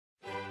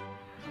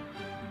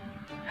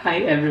Hi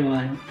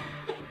everyone!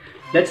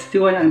 Let's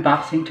do an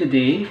unboxing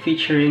today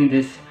featuring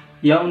this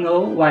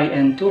Yongnuo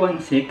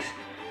YN-216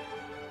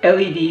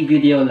 LED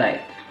video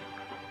light.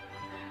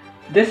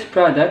 This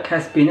product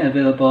has been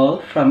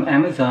available from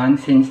Amazon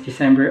since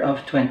December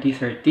of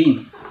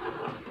 2013.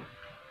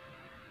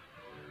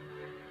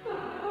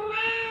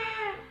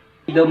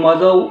 The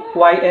model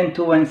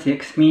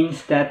YN-216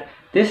 means that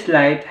this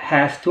light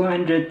has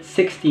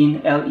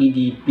 216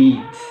 LED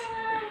beads.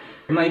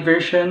 My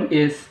version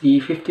is the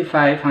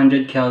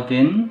 5500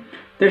 Kelvin.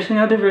 There's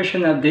another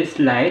version of this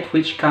light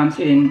which comes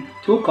in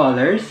two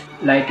colors,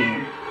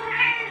 lighting.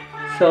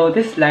 So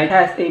this light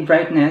has a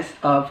brightness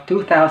of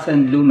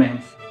 2000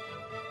 lumens.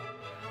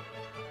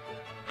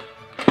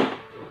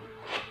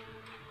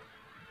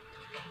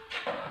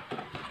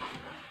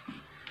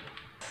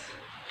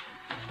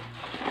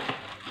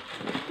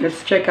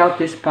 Let's check out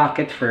this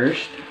pocket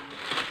first.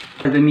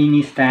 For the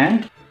mini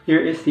stand, here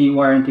is the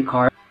warranty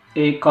card,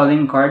 a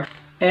calling card,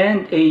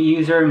 and a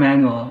user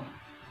manual.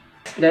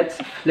 Let's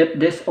flip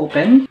this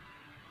open.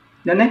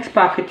 The next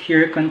pocket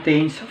here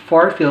contains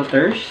 4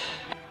 filters.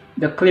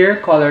 The clear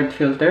colored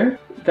filter,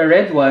 the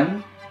red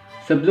one,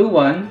 the blue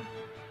one,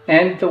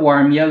 and the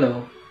warm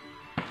yellow.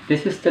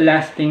 This is the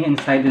last thing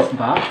inside this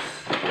box.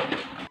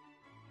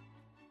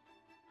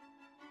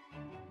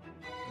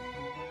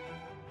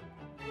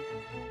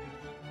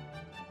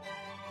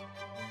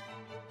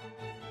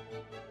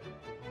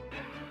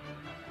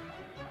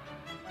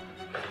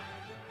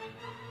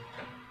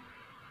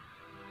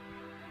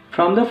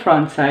 From the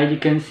front side, you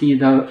can see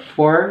the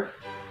 4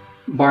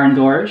 barn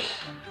doors.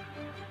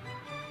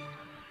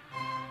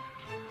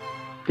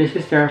 This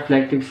is the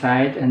reflective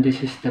side and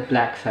this is the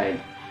black side.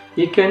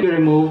 You can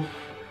remove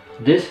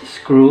this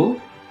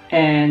screw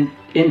and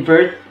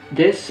invert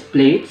this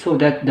plate so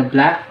that the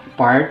black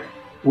part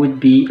would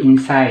be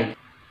inside.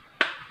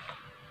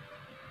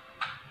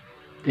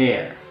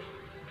 There.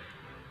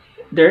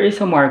 There is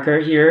a marker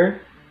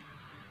here.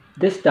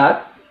 This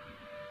dot.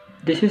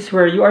 This is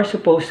where you are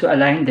supposed to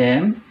align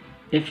them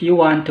if you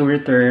want to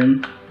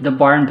return the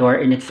barn door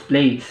in its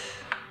place.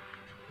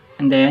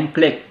 And then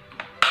click.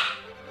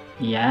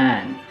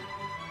 Yan.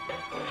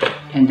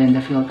 And then the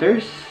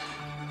filters.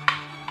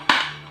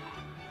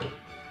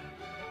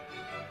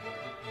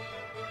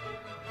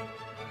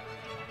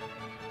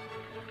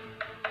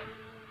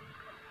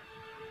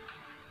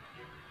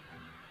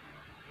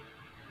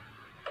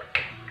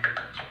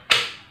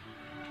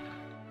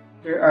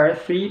 There are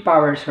 3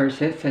 power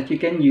sources that you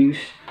can use.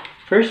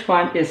 First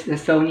one is the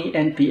Sony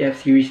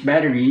NPF series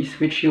batteries,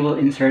 which you will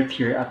insert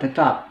here at the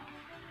top.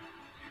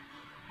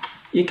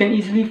 You can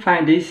easily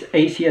find this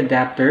AC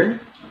adapter.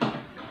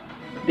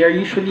 They're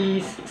usually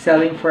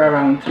selling for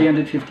around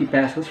 350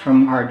 pesos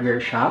from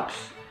hardware shops.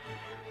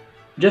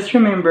 Just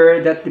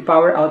remember that the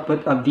power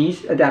output of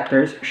these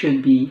adapters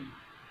should be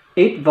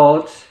 8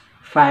 volts,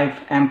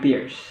 5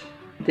 amperes.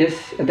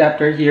 This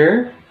adapter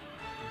here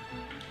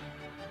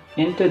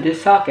into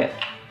this socket.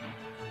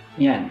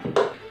 Yan.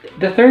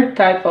 The third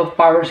type of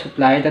power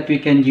supply that we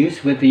can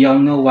use with the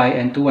Yongnuo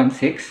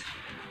YN-216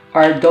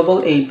 are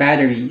AA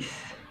batteries.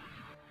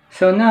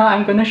 So now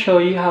I'm going to show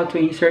you how to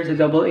insert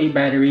the AA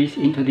batteries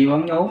into the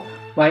Yongnuo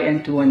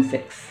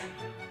YN-216.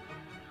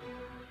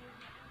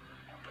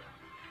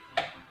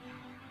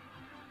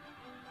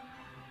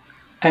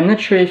 I'm not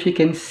sure if you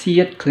can see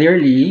it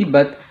clearly,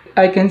 but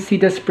I can see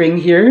the spring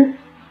here,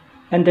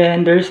 and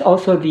then there's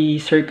also the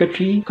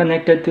circuitry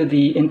connected to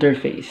the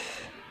interface.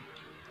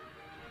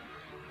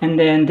 And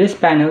then this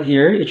panel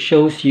here, it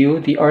shows you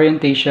the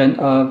orientation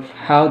of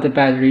how the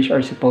batteries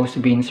are supposed to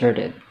be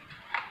inserted.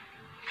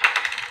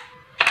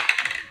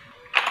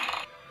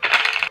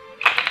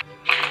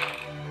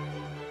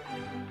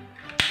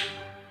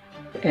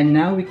 And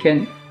now we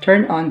can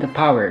turn on the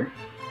power.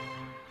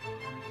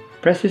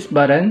 Press this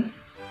button.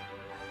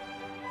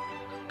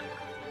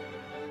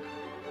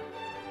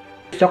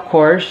 The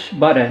coarse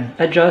button.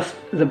 Adjust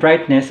the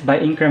brightness by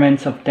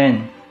increments of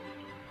 10.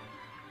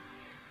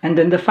 And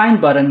then the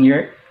fine button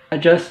here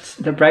adjusts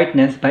the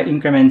brightness by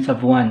increments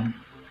of 1.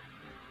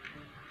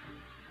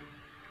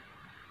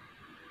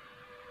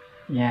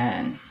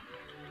 Yan.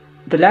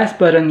 The last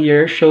button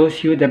here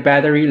shows you the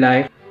battery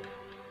life.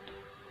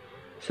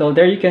 So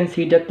there you can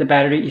see that the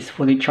battery is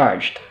fully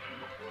charged.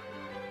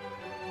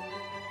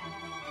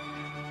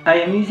 I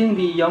am using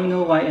the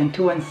Yongnuo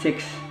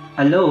YN-216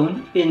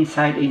 alone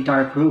inside a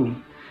dark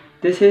room.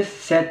 This is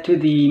set to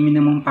the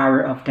minimum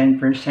power of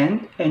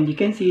 10% and you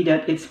can see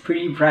that it's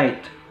pretty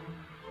bright.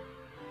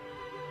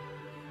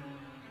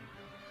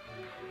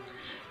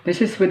 This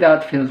is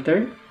without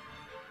filter,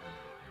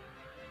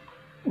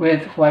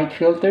 with white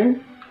filter.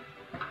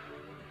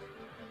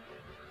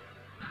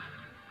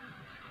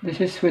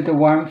 This is with the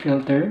warm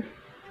filter.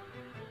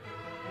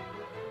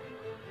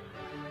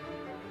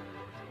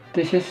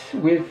 This is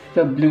with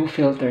the blue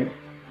filter.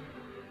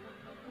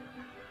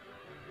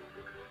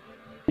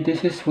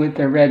 This is with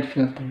the red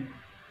filter.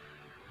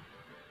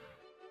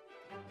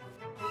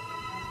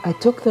 I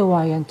took the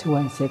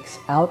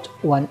YN-216 out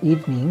one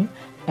evening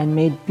and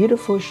made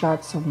beautiful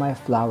shots of my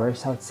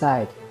flowers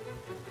outside.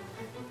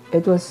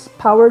 It was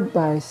powered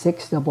by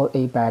 6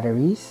 AA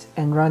batteries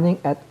and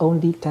running at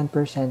only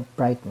 10%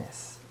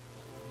 brightness.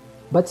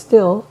 But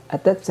still,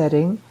 at that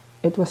setting,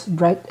 it was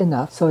bright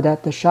enough so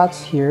that the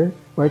shots here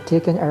were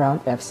taken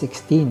around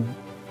f16.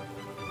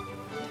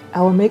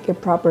 I will make a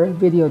proper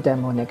video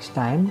demo next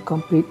time,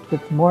 complete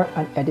with more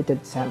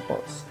unedited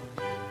samples.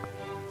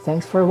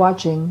 Thanks for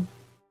watching.